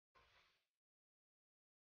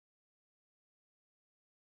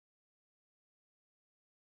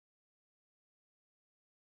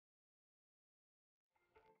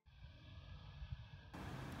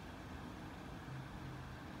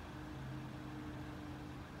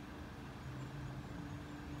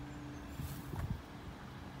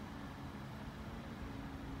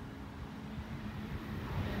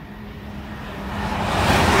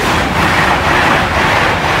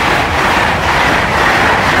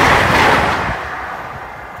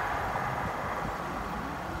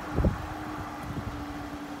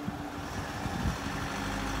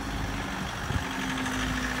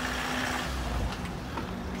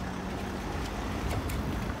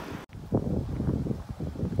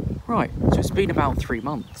Right, so it's been about 3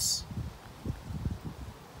 months.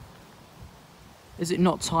 Is it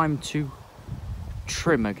not time to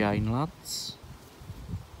trim again, lads?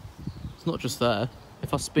 It's not just there.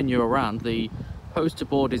 If I spin you around, the poster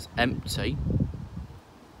board is empty,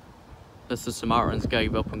 as the Samaritans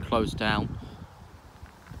gave up and closed down.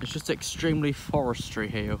 It's just extremely forestry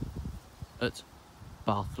here at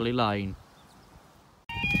Bathley Lane.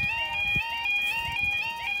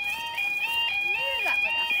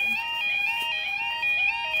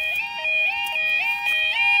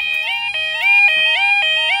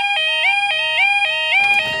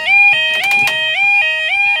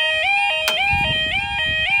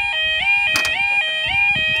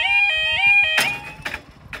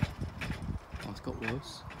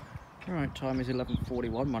 Right, time is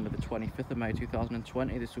 11:41, Monday the 25th of May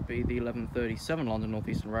 2020. This will be the 11:37 London North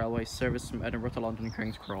Eastern Railway service from Edinburgh to London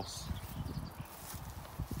King's Cross.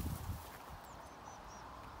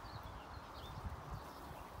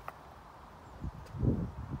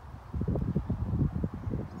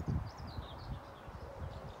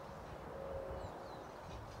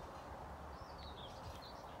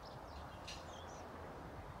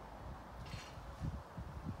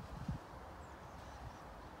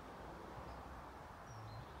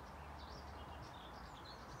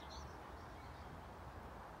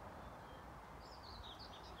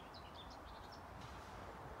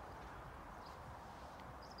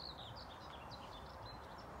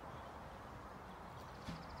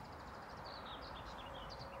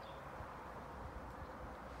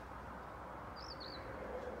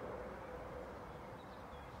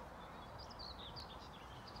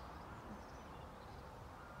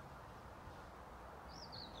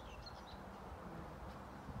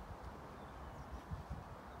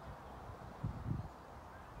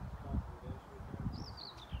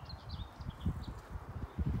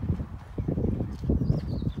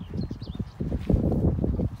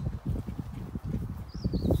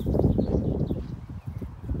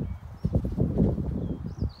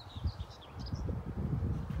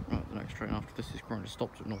 Train after this is currently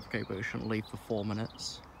stopped at Northgate, but it shouldn't leave for 4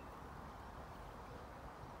 minutes.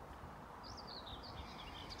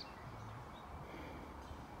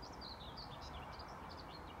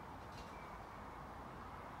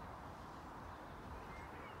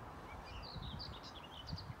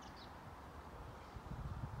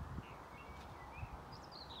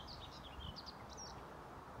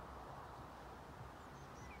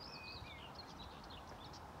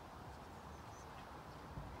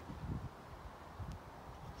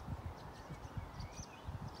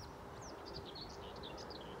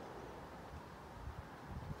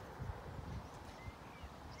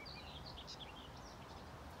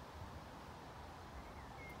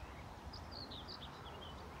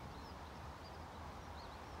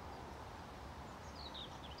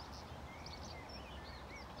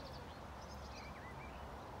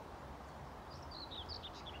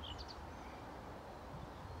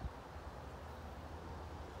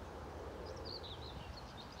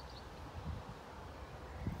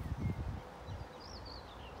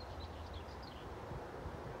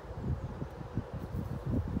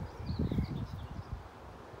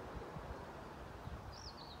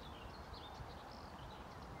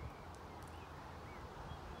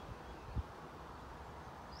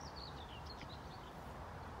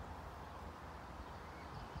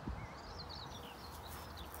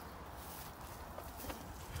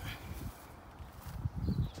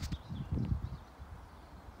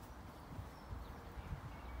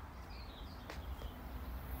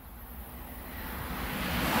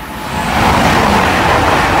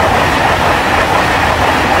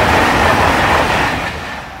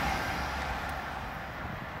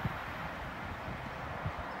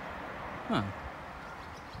 Huh.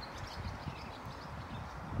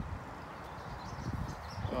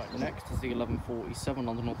 Right, next is the 11:47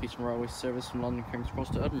 London North Eastern Railway service from London King's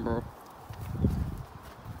Cross to Edinburgh.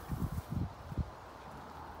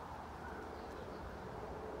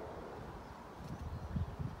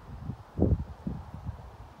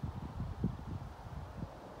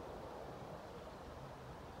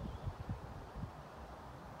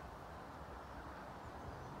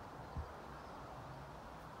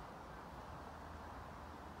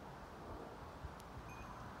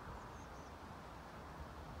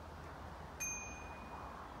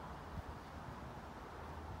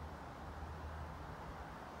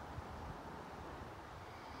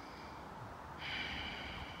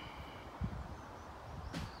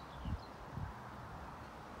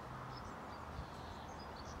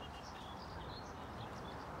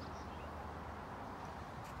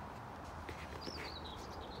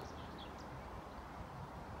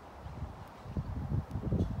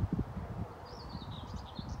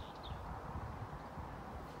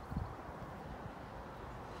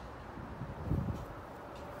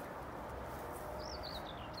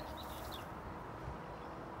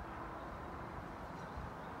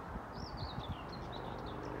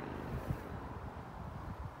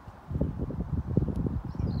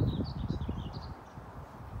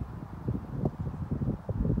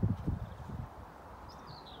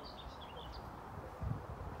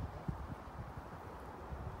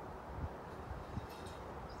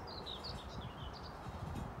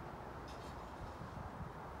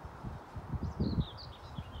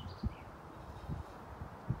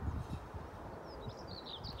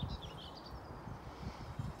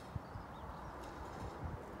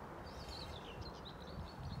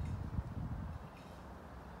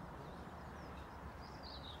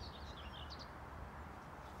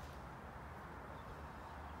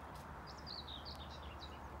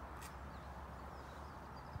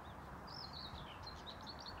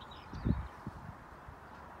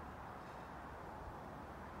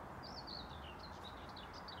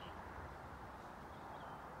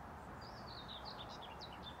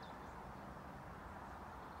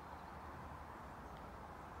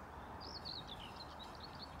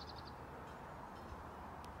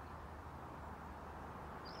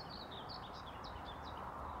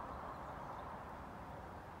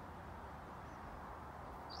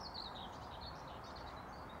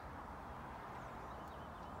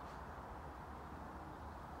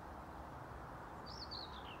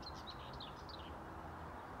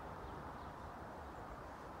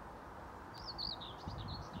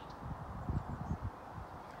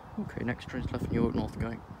 Okay, next train's left Newark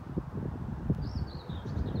Northgate.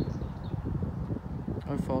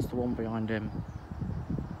 How far's the one behind him?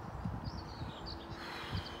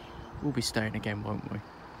 We'll be staying again, won't we?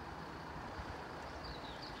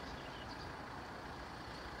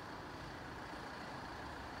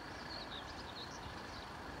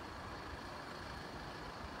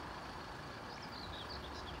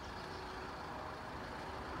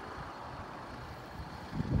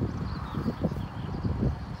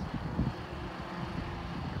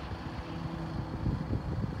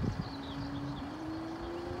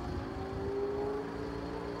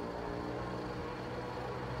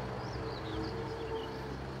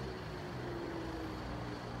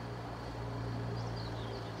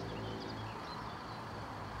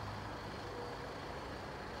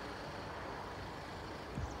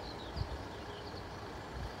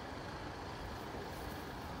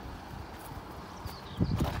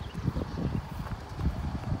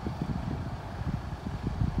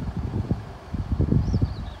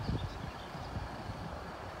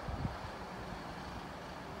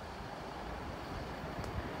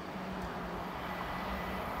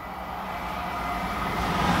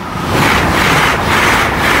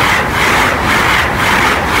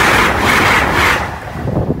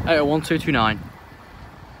 Oh, 1229.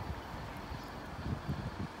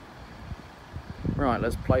 Right,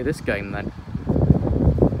 let's play this game then.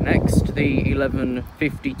 Next, the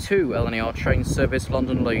 11:52 LNER train service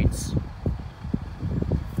London Leeds.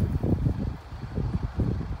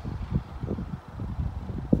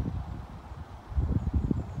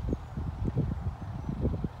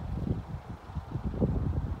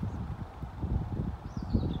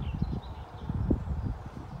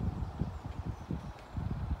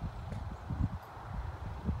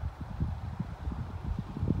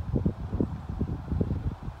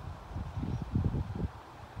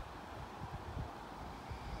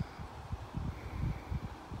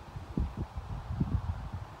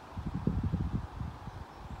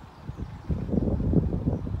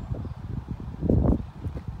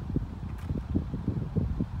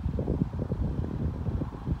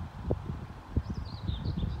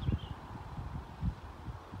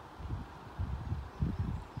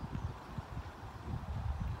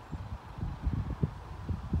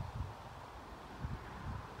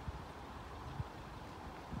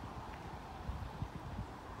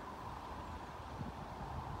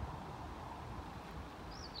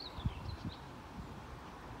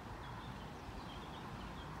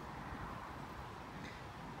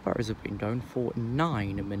 Batteries have been down for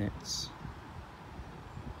 9 minutes.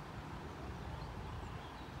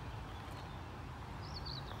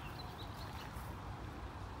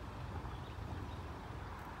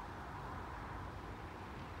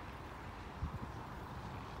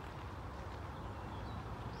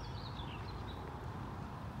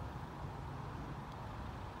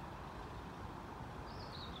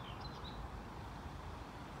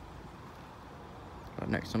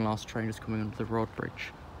 Next and last train is coming onto the road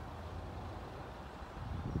bridge.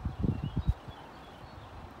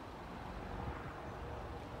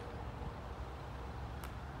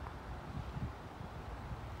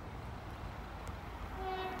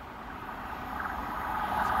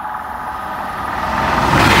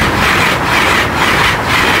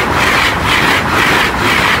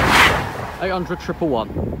 Triple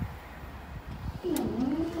one.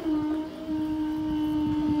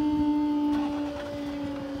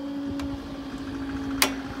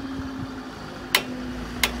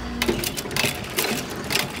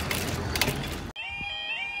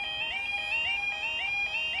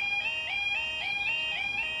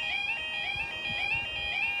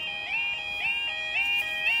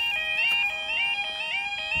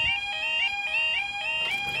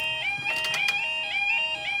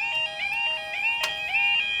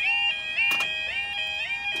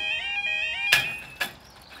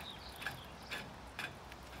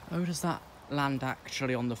 Oh, does that land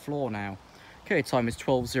actually on the floor now? Okay, time is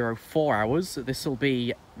 12:04 hours. This will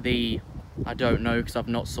be the, I don't know because I've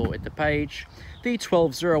not sorted the page, the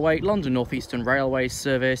 12:08 London North Eastern Railway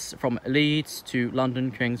service from Leeds to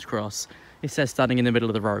London King's Cross. It says standing in the middle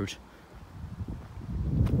of the road.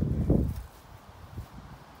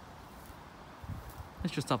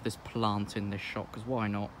 Let's just have this plant in this shot, because why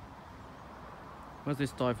not? Where's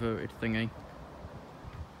this diverted thingy?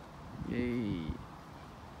 Yay.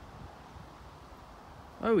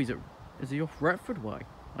 Oh, is he off Retford way?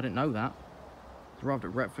 I didn't know that. He's arrived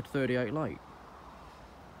at Retford 38 late.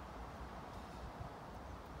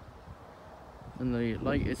 And the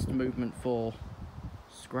latest movement for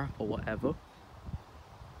scrap or whatever,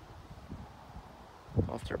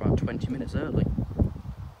 after about 20 minutes early.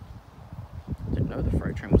 Didn't know the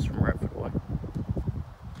freight train was from Retford way.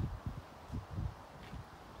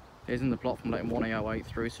 It is in the plot from letting 1A08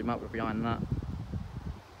 through, so you might be behind that.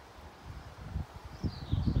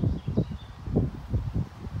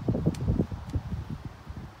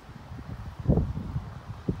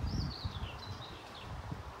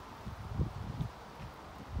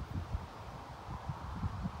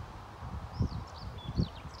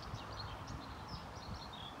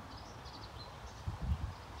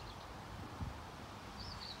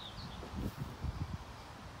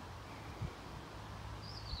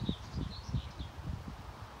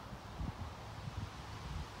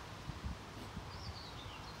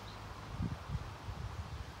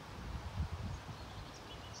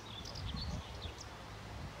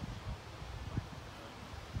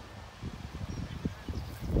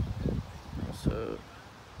 So,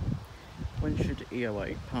 when should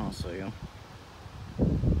E08 pass here?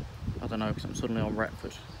 I don't know, because I'm suddenly on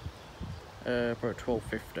Retford. About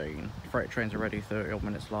 12:15. Freight trains are ready, 30 odd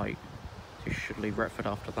minutes late. So you should leave Retford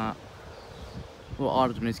after that. What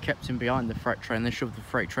I'd have done is kept him behind the freight train, then shoved the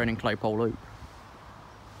freight train in Claypole Loop.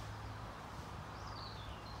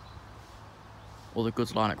 Or the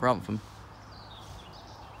goods line at Grantham.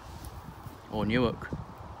 Or Newark.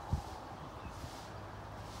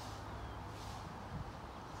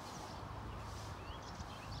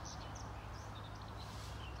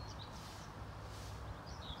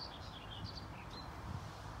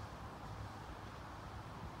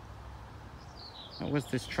 Where's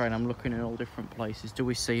this train? I'm looking in all different places. Do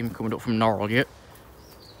we see him coming up from Norwell yet?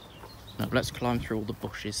 No, let's climb through all the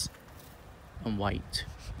bushes and wait.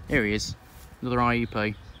 Here he is, another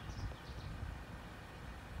IEP.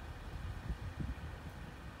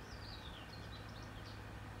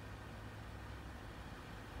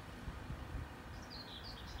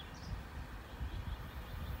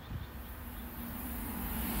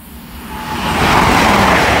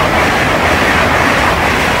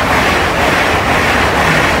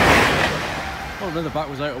 The back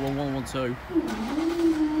was out at 1112.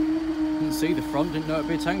 Didn't see the front, didn't know it'd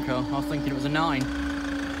be a 10 car. I was thinking it was a 9.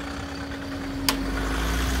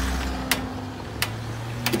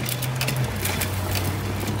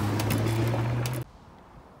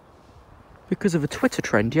 Because of a Twitter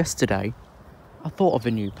trend yesterday, I thought of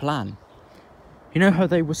a new plan. You know how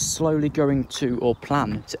they were slowly going to, or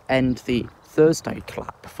plan to end the Thursday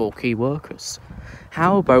clap for key workers?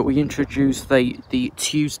 How about we introduce the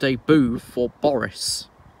Tuesday boo for Boris?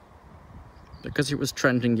 Because it was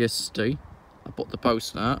trending yesterday, I put the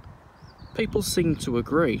post out. People seem to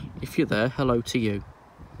agree. If you're there, hello to you.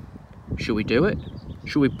 Should we do it?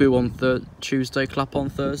 Should we boo on Tuesday, clap on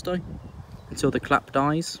Thursday? Until the clap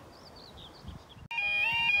dies?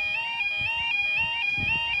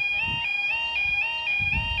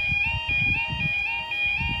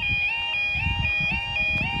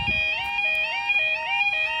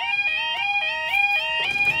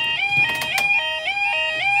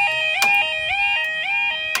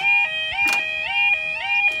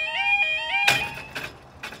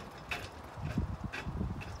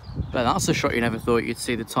 But that's a shot you never thought you'd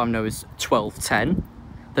see. The time now is 12:10.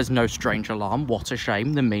 There's no strange alarm. What a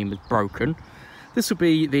shame, the meme is broken. This will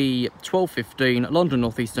be the 12:15 London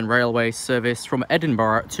North Eastern Railway service from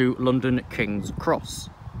Edinburgh to London King's Cross.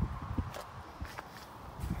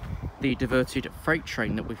 The diverted freight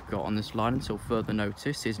train that we've got on this line until further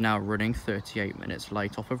notice is now running 38 minutes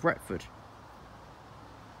late off of Retford.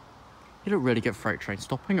 You don't really get freight trains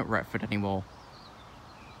stopping at Retford anymore.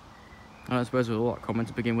 And I suppose with all that comment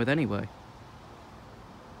to begin with anyway.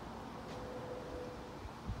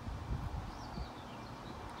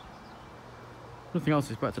 Nothing else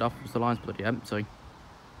expected after the line's bloody empty.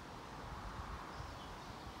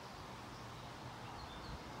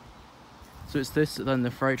 So it's this, then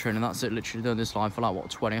the freight train, and that's it, literally done this line for like, what,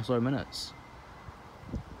 20 or so minutes?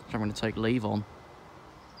 Which I'm going to take leave on.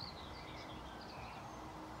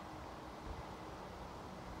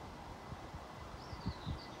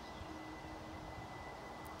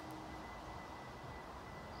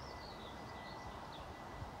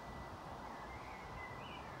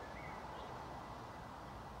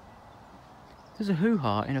 There's a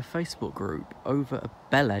hoo-ha in a Facebook group over a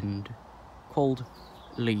bellend called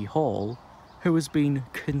Lee Hall, who has been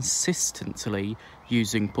consistently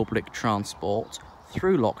using public transport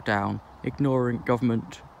through lockdown, ignoring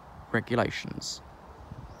government regulations.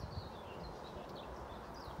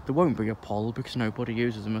 There won't be a poll because nobody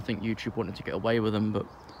uses them. I think YouTube wanted to get away with them, but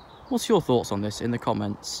what's your thoughts on this in the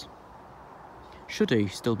comments? Should he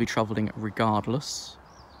still be travelling regardless?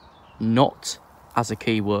 Not as a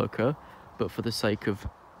key worker, but for the sake of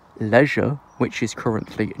leisure, which is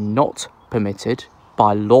currently not permitted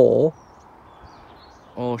by law?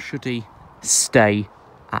 Or should he stay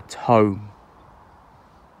at home?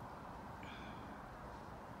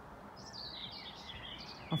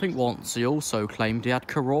 I think once he also claimed he had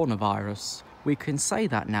coronavirus. We can say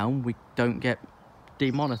that now and we don't get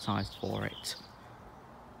demonetised for it.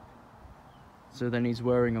 So then he's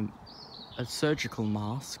wearing a surgical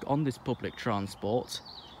mask on this public transport,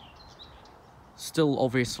 still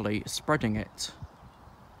obviously spreading it.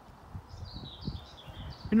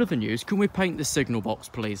 In other news, can we paint the signal box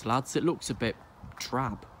please, lads? It looks a bit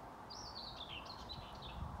drab.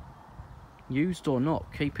 Used or not,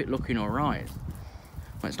 keep it looking alright.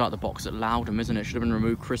 Well, it's like the box at Loudham, isn't it? Should have been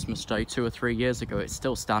removed Christmas Day 2 or 3 years ago. It's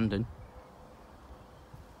still standing.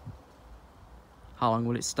 How long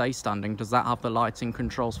will it stay standing? Does that have the lighting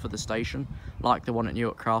controls for the station, like the one at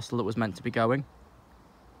Newark Castle that was meant to be going?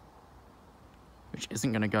 Which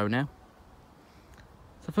isn't going to go now.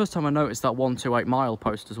 It's the first time I noticed that 128 mile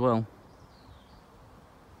post as well.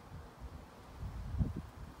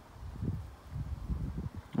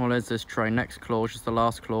 Well, there's this train. Next closure is the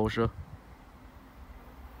last closure.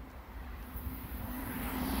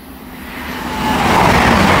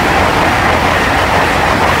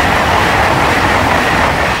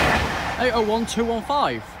 Oh,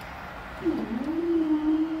 1215.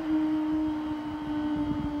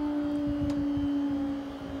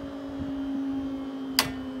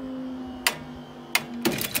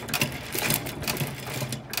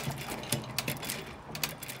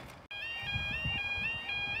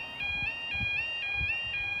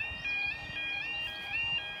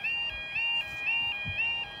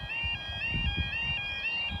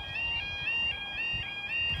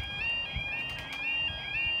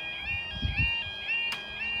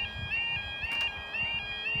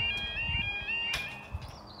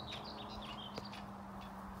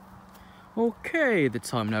 Okay, the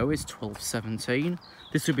time now is 12:17.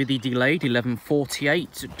 This will be the delayed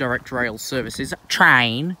 11:48 direct rail services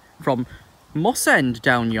train from Moss End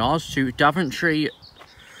Downyard to Daventry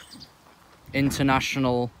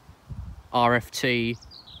International RFT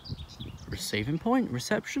receiving point?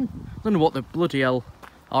 Reception? I don't know what the bloody hell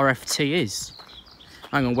RFT is.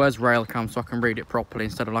 Hang on, where's RailCam so I can read it properly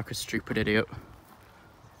instead of like a stupid idiot?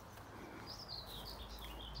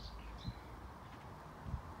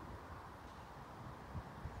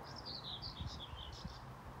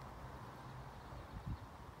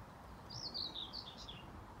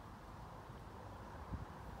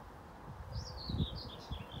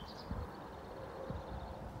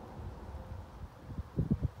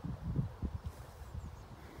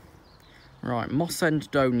 Right, Moss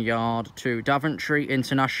End Downyard to Daventry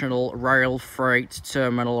International Rail Freight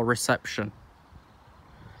Terminal Reception.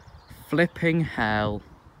 Flipping hell.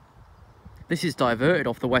 This is diverted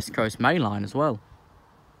off the West Coast main line as well.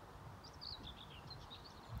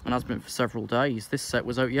 And has been for several days. This set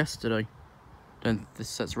was out yesterday. Don't know if this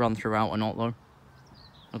set's run throughout or not though.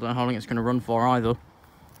 I don't know how long it's going to run for either.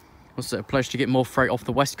 It's a pleasure to get more freight off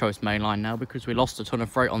the West Coast main line now because we lost a ton of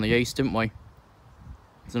freight on the east, didn't we?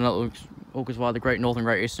 So that all goes via the Great Northern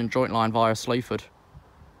Great Eastern Joint Line via Sleaford.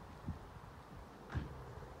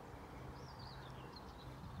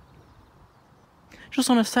 Just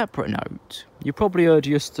on a separate note, you probably heard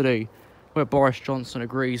yesterday where Boris Johnson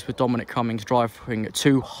agrees with Dominic Cummings driving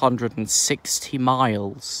 260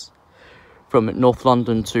 miles from North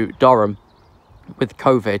London to Durham with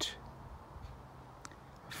COVID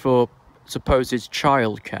for supposed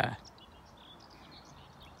childcare.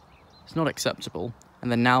 It's not acceptable.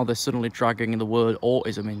 And then now they're suddenly dragging the word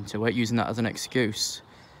autism into it, using that as an excuse.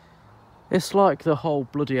 It's like the whole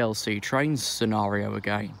bloody LC trains scenario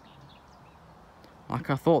again. Like,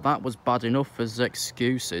 I thought that was bad enough as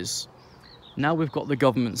excuses. Now we've got the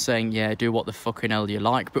government saying, yeah, do what the fucking hell you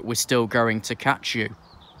like, but we're still going to catch you.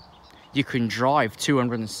 You can drive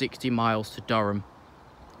 260 miles to Durham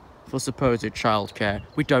for supposed childcare.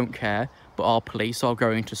 We don't care, but our police are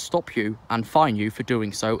going to stop you and fine you for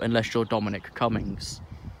doing so unless you're Dominic Cummings.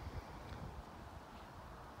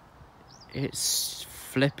 It's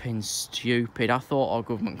flipping stupid. I thought our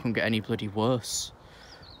government couldn't get any bloody worse.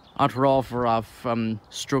 I'd rather have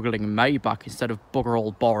struggling May back instead of bugger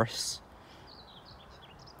old Boris.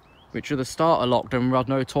 Which at the start of lockdown we had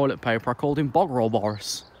no toilet paper. I called him bugger old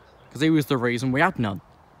Boris because he was the reason we had none.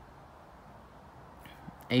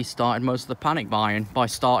 He started most of the panic buying by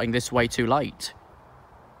starting this way too late.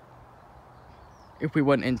 If we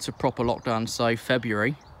went into proper lockdown, say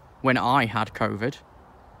February, when I had COVID,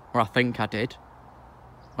 or I think I did,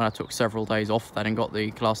 when I took several days off then and got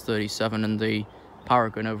the Class 37 and the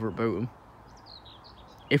Paragon over at Bootham.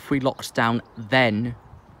 If we locked down then,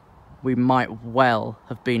 we might well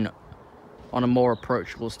have been on a more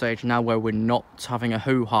approachable stage now, where we're not having a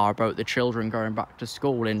hoo-ha about the children going back to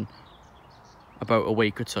school in about a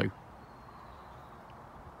week or two.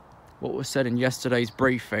 What was said in yesterday's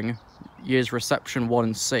briefing, years reception 1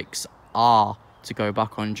 and 6 are to go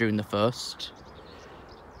back on June the 1st,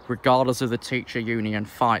 regardless of the teacher union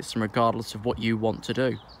fights and regardless of what you want to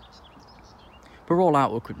do. We're all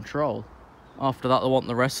out of control. After that, they want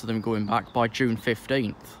the rest of them going back by June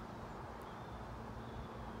 15th.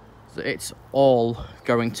 So it's all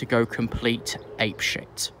going to go complete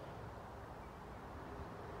apeshit.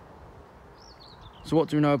 So what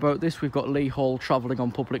do we know about this? We've got Lee Hall travelling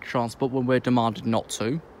on public transport when we're demanded not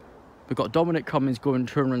to. We've got Dominic Cummings going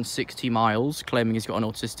 260 miles, claiming he's got an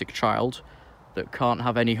autistic child that can't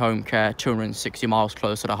have any home care 260 miles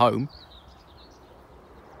closer to home.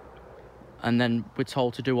 And then we're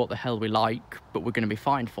told to do what the hell we like, but we're going to be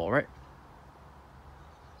fined for it.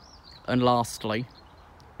 And lastly,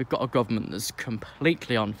 we've got a government that's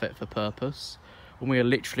completely unfit for purpose, and we are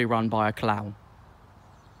literally run by a clown.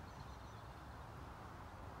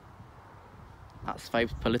 That's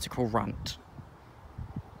Fave's political rant.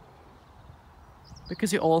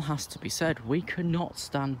 Because it all has to be said, we cannot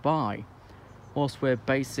stand by whilst we're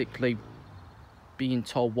basically being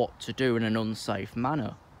told what to do in an unsafe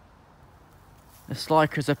manner. It's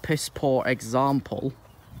like, as a piss poor example,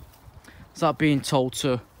 it's that being told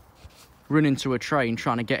to run into a train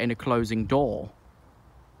trying to get in a closing door.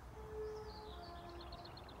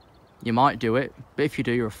 You might do it, but if you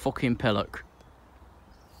do, you're a fucking pillock.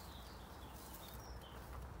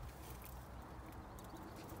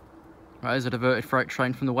 Right, there's a diverted freight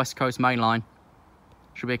train from the West Coast Main Line.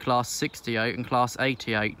 Should be class 68 and class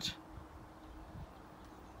 88.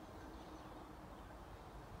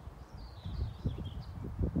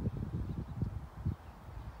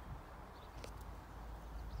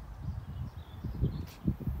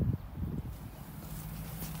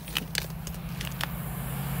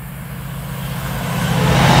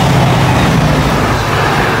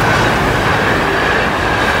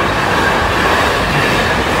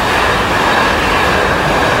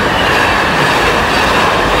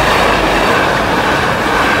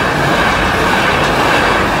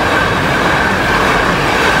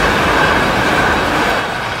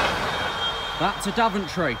 To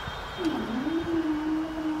Daventry.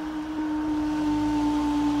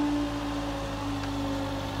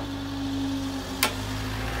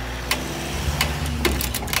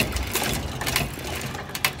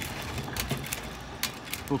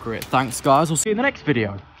 Bugger it. Thanks guys, we'll see you in the next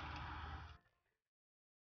video.